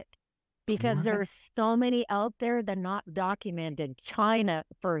do it because there's so many out there that are not documented. China,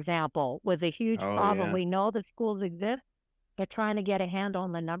 for example, was a huge problem. Yeah. We know the schools exist, but trying to get a handle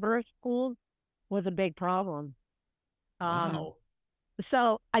on the number of schools was a big problem.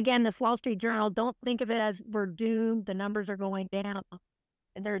 So again, this Wall Street Journal, don't think of it as we're doomed, the numbers are going down.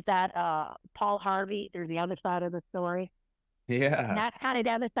 And there's that Paul Harvey, there's the other side of the story. Yeah. And that's kind of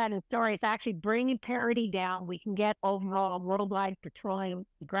the other side of the story. It's actually bringing parity down. We can get overall worldwide petroleum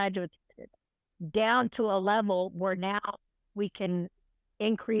graduates down to a level where now we can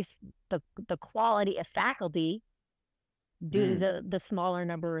increase the quality of faculty due to the smaller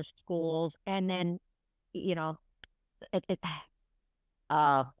number of schools. And then, you know,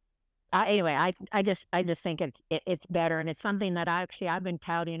 anyway, I just think it's better, and it's something that I've been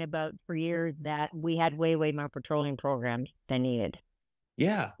touting about for years, that we had way more petroleum programs than needed.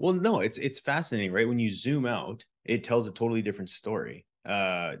 Yeah, well, no, it's fascinating, right? When you zoom out, it tells a totally different story.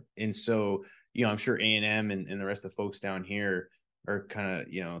 And so, you know, I'm sure A&M and the rest of the folks down here are kind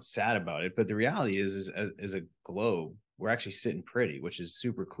of, you know, sad about it, but the reality is as a globe, we're actually sitting pretty, which is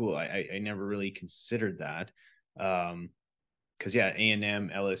super cool. I never really considered that. Because yeah, A&M,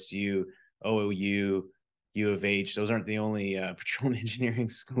 LSU, OOU, U of H, those aren't the only petroleum engineering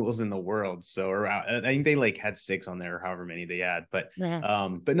schools in the world. So around, I think they like had 6 on there, or however many they had. But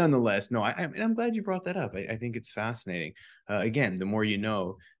nonetheless, no, I'm glad you brought that up. I think it's fascinating. Again, the more you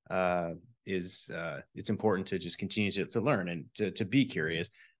know, it's important to just continue to learn and to be curious.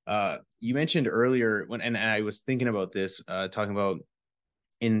 You mentioned earlier and I was thinking about this, talking about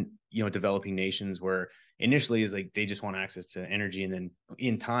in, you know, developing nations where initially is like they just want access to energy, and then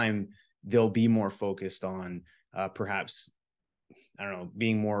in time they'll be more focused on perhaps, I don't know,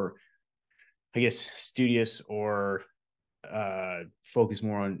 being more, I guess, studious or focus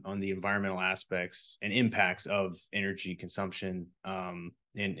more on the environmental aspects and impacts of energy consumption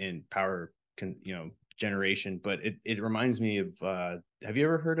and power generation. But it reminds me of have you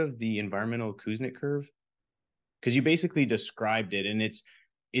ever heard of the environmental Kuznets curve? Because you basically described it, and it's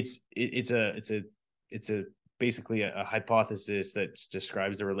a basically a hypothesis that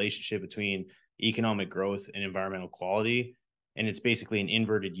describes the relationship between economic growth and environmental quality. And it's basically an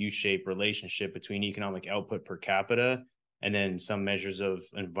inverted U-shaped relationship between economic output per capita and then some measures of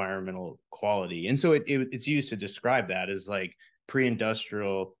environmental quality. And so it's used to describe that as like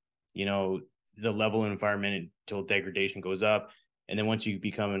pre-industrial, you know, the level of environmental degradation goes up. And then once you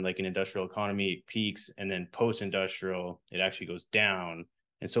become in like an industrial economy, it peaks. And then post-industrial, it actually goes down.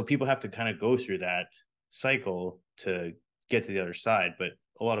 And so people have to kind of go through that cycle to get to the other side. But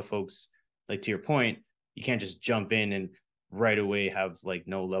a lot of folks, like to your point, you can't just jump in and right away have like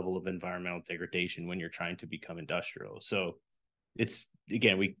no level of environmental degradation when you're trying to become industrial. So it's,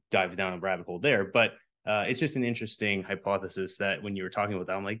 again, we dive down a rabbit hole there, but it's just an interesting hypothesis that when you were talking about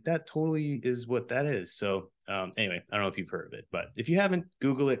that, I'm like, that totally is what that is. So anyway, I don't know if you've heard of it, but if you haven't,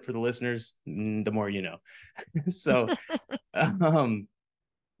 Google it for the listeners, the more you know. So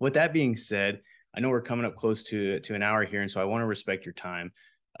with that being said, I know we're coming up close to an hour here, and so I want to respect your time.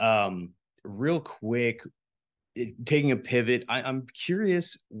 Real quick, taking a pivot, I'm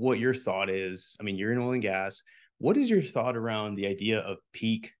curious what your thought is. I mean, you're in oil and gas. What is your thought around the idea of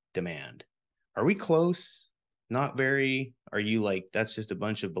peak demand? Are we close? Not very? Are you like, that's just a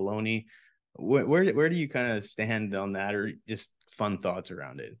bunch of baloney? Where do you kind of stand on that, or just fun thoughts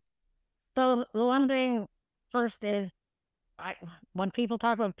around it? So the one thing first is, when people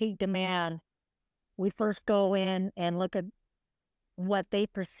talk about peak demand, we first go in and look at what they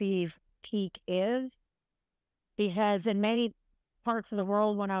perceive peak is. Because in many parts of the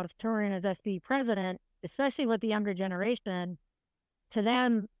world, when I was touring as SD president, especially with the younger generation, to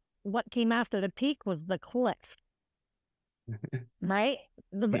them, what came after the peak was the cliff, right?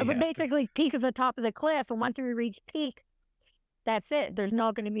 Basically, peak is the top of the cliff, and once we reach peak, that's it. There's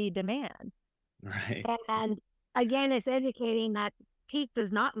not going to be demand. Right. And again, it's educating that peak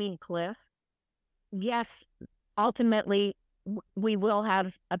does not mean cliff. Yes, ultimately, we will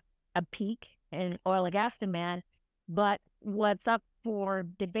have a peak in oil and gas demand, but what's up for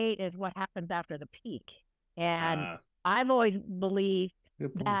debate is what happens after the peak. And I've always believed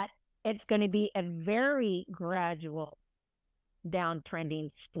that it's going to be a very gradual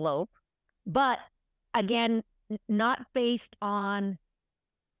downtrending slope, but again, not based on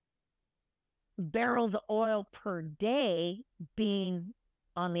barrels of oil per day being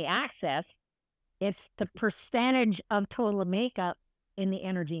on the axis. It's the percentage of total makeup in the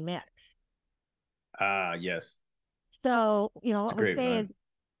energy mix. Yes. So, you know, what we're saying,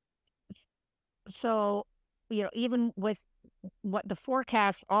 so, you know, even with what the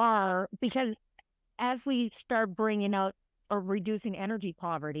forecasts are, because as we start bringing out or reducing energy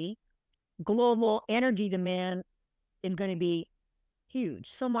poverty, global energy demand is going to be huge,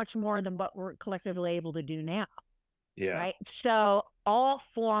 so much more than what we're collectively able to do now. Yeah. Right. So all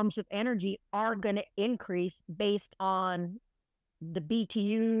forms of energy are going to increase based on the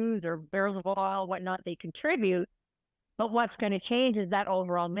BTUs or barrels of oil, whatnot they contribute. But what's going to change is that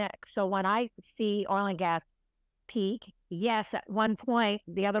overall mix. So when I see oil and gas peak, yes, at one point,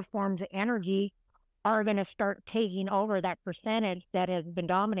 the other forms of energy are going to start taking over that percentage that has been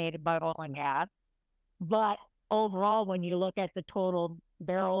dominated by oil and gas. But overall, when you look at the total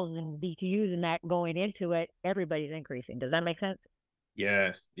barrels and BTUs and that going into it, everybody's increasing. Does that make sense?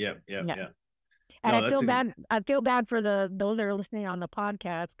 Yes. Yeah. And no, I feel bad for those that are listening on the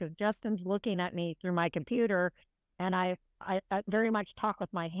podcast, because Justin's looking at me through my computer, and I very much talk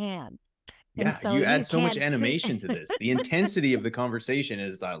with my hands. Yeah, so you add so much animation to this. The intensity of the conversation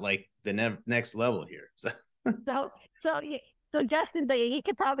is like the next level here. So Justin, he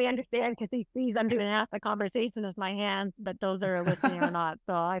could probably understand, because he sees I'm doing half the conversation with my hands, but those that are listening or not.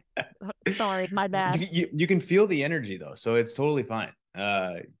 So sorry, my bad. You can feel the energy though, so it's totally fine.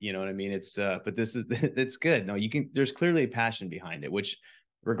 You know what I mean? It's but it's good. No, there's clearly a passion behind it, which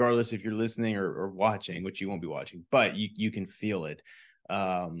regardless if you're listening or watching, which you won't be watching, but you can feel it.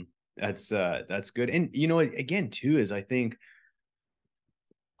 That's good. And you know, again too, is I think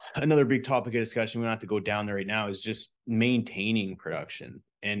another big topic of discussion, we don't have to go down there right now, is just maintaining production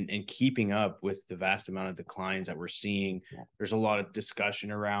and keeping up with the vast amount of declines that we're seeing. There's a lot of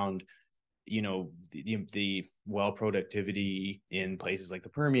discussion around, you know, the well productivity in places like the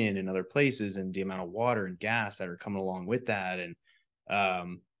Permian and other places, and the amount of water and gas that are coming along with that. And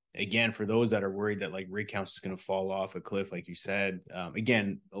again, for those that are worried that like rig counts is going to fall off a cliff, like you said,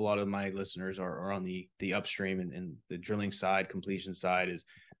 again, a lot of my listeners are on the upstream and the drilling side, completion side is,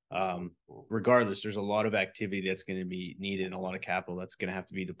 regardless, there's a lot of activity that's going to be needed and a lot of capital that's going to have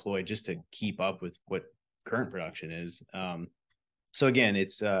to be deployed just to keep up with what current production is. So again,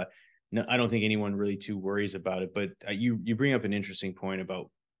 it's no, I don't think anyone really too worries about it, but you bring up an interesting point about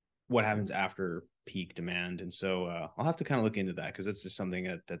what happens after peak demand. And so I'll have to kind of look into that, because it's just something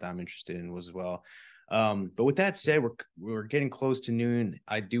that I'm interested in as well. But with that said, we're getting close to noon.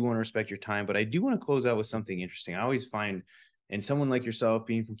 I do want to respect your time, but I do want to close out with something interesting. I always find, and someone like yourself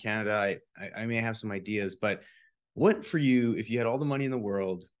being from Canada, I may have some ideas, but what for you, if you had all the money in the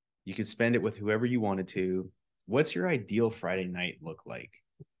world, you could spend it with whoever you wanted to, what's your ideal Friday night look like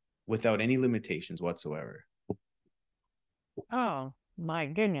without any limitations whatsoever? Oh my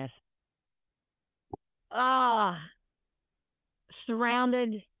goodness. Ah,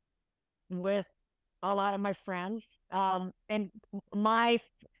 surrounded with a lot of my friends. And my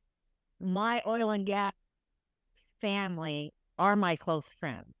oil and gas family are my close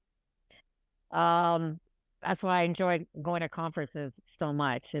friends. Um, that's why I enjoy going to conferences so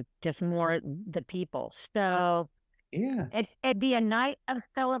much. It's just more the people. So Yeah. it'd be a night of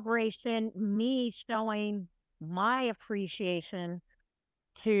celebration, me showing my appreciation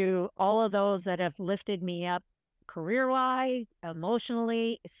to all of those that have lifted me up career-wise,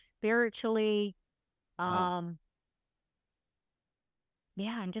 emotionally, spiritually. Wow.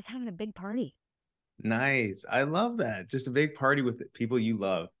 Yeah, and just having a big party. Nice. I love that. Just a big party with people you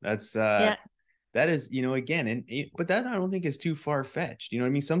love. That's Yeah. that is, again, but that I don't think is too far fetched. You know what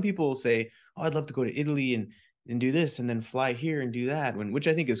I mean? Some people say, "Oh, I'd love to go to Italy and do this and then fly here and do that," which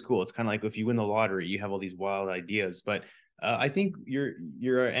I think is cool. It's kind of like if you win the lottery, you have all these wild ideas. But I think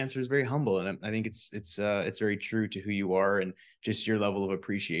your answer is very humble, and I think it's very true to who you are and just your level of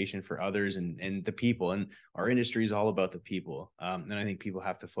appreciation for others and the people. And our industry is all about the people, and I think people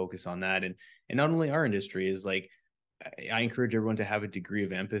have to focus on that. And not only our industry is like, I encourage everyone to have a degree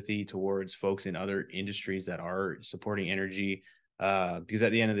of empathy towards folks in other industries that are supporting energy, because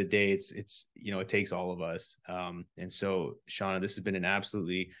at the end of the day, it's it takes all of us. And so, Shauna, this has been an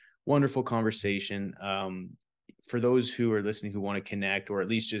absolutely wonderful conversation. For those who are listening who want to connect, or at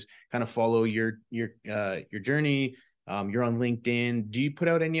least just kind of follow your journey, you're on LinkedIn. Do you put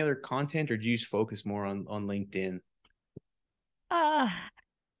out any other content, or do you just focus more on LinkedIn? Uh,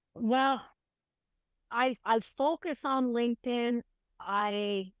 well, I focus on LinkedIn.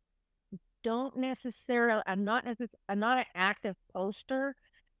 I don't necessarily, I'm not an active poster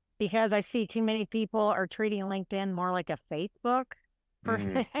because I see too many people are treating LinkedIn more like a Facebook per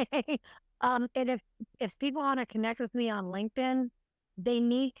se. And if people want to connect with me on LinkedIn, they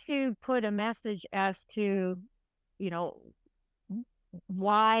need to put a message as to, you know,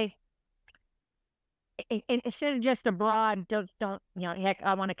 why, and instead of just a broad, don't, heck,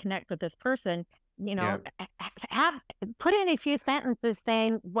 I want to connect with this person, Yeah. have put in a few sentences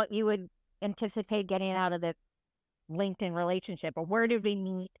saying what you would anticipate getting out of the LinkedIn relationship, or where did we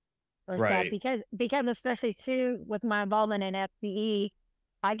meet or stuff, Right. because especially too with my involvement in FCE,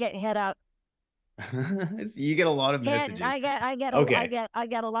 I get hit up. You get a lot of And messages. I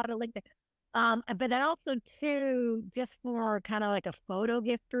get a lot of LinkedIn. But I also too, just for kind of like a photo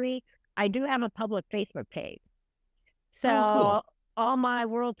history, I do have a public Facebook page. Oh, cool. So all my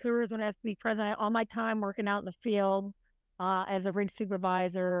world tours when I have to be president, all my time working out in the field, as a rig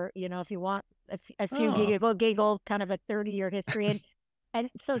supervisor, if you want a few Oh, giggle, kind of a 30-year history. And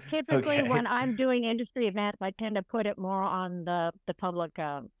so typically when okay. I'm doing industry events, I tend to put it more on the public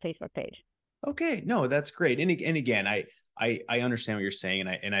Facebook page. Okay. No, that's great. And again, I understand what you're saying,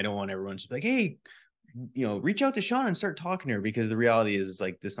 and I don't want everyone to be like, "Hey, reach out to Shauna and start talking to her," because the reality is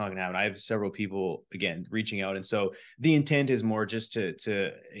like this not gonna happen. I have several people again reaching out, and so the intent is more just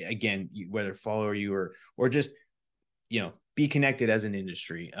to again, whether follow you or just be connected as an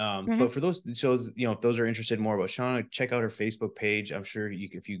industry. But for those, so if those are interested more about Shauna, check out her Facebook page. I'm sure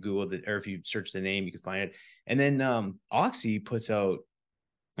if you Google it, or if you search the name, you can find it. And then Oxy puts out,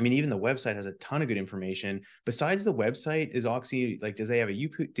 I mean, even the website has a ton of good information. Besides the website, is Oxy like, do they have a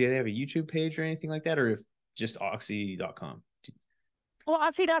YouTube page or anything like that, or if just oxy.com? Well,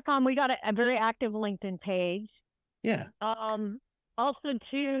 Oxy.com, we got a very active LinkedIn page. Yeah. Also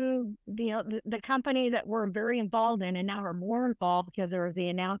too, the company that we're very involved in, and now we're more involved because there was the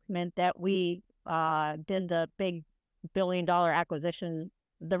announcement that we did the big billion-dollar acquisition,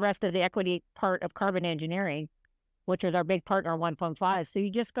 the rest of the equity part of Carbon Engineering, which is our big partner, 1.5. So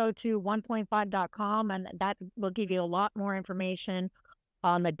you just go to 1.5.com, and that will give you a lot more information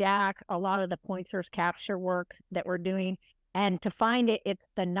on the DAC, a lot of the point source capture work that we're doing. And to find it, it's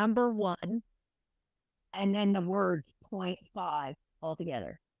the number 1 and then the word 0.5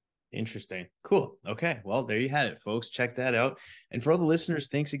 altogether. Interesting. Cool. Okay. Well, there you had it, folks. Check that out. And for all the listeners,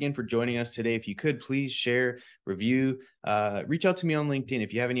 thanks again for joining us today. If you could please share, review, reach out to me on LinkedIn.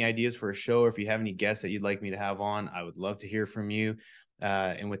 If you have any ideas for a show, or if you have any guests that you'd like me to have on, I would love to hear from you.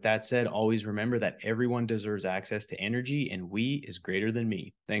 And with that said, always remember that everyone deserves access to energy, and we is greater than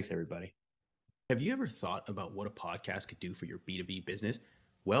me. Thanks, everybody. Have you ever thought about what a podcast could do for your B2B business?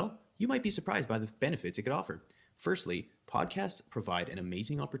 Well, you might be surprised by the benefits it could offer. Firstly, podcasts provide an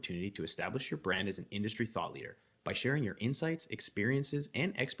amazing opportunity to establish your brand as an industry thought leader. By sharing your insights, experiences,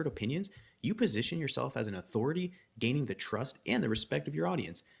 and expert opinions, you position yourself as an authority, gaining the trust and the respect of your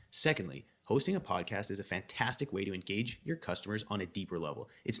audience. Secondly, hosting a podcast is a fantastic way to engage your customers on a deeper level.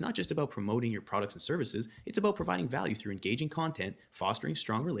 It's not just about promoting your products and services, it's about providing value through engaging content, fostering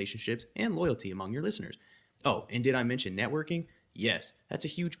strong relationships, and loyalty among your listeners. Oh, and did I mention networking? Yes, that's a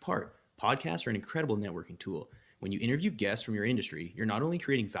huge part. Podcasts are an incredible networking tool. When you interview guests from your industry, you're not only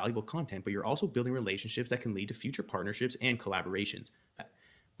creating valuable content, but you're also building relationships that can lead to future partnerships and collaborations.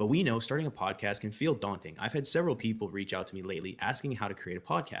 But we know starting a podcast can feel daunting. I've had several people reach out to me lately asking how to create a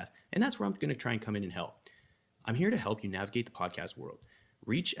podcast, and that's where I'm going to try and come in and help. I'm here to help you navigate the podcast world.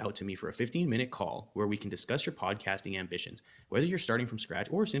 Reach out to me for a 15-minute call where we can discuss your podcasting ambitions. Whether you're starting from scratch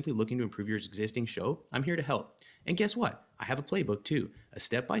or simply looking to improve your existing show, I'm here to help. And guess what? I have a playbook too, a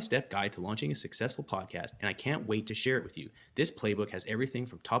step-by-step guide to launching a successful podcast, and I can't wait to share it with you. This playbook has everything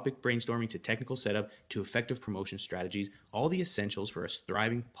from topic brainstorming to technical setup to effective promotion strategies, all the essentials for a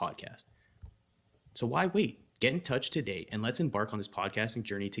thriving podcast. So why wait? Get in touch today and let's embark on this podcasting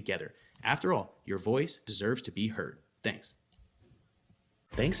journey together. After all, your voice deserves to be heard. Thanks.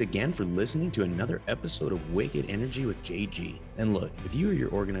 Thanks again for listening to another episode of Wicked Energy with JG. And look, if you or your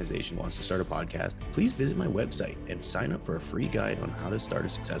organization wants to start a podcast, please visit my website and sign up for a free guide on how to start a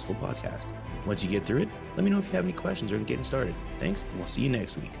successful podcast. Once you get through it, let me know if you have any questions or getting started. Thanks, and we'll see you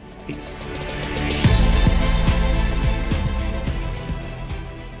next week. Peace.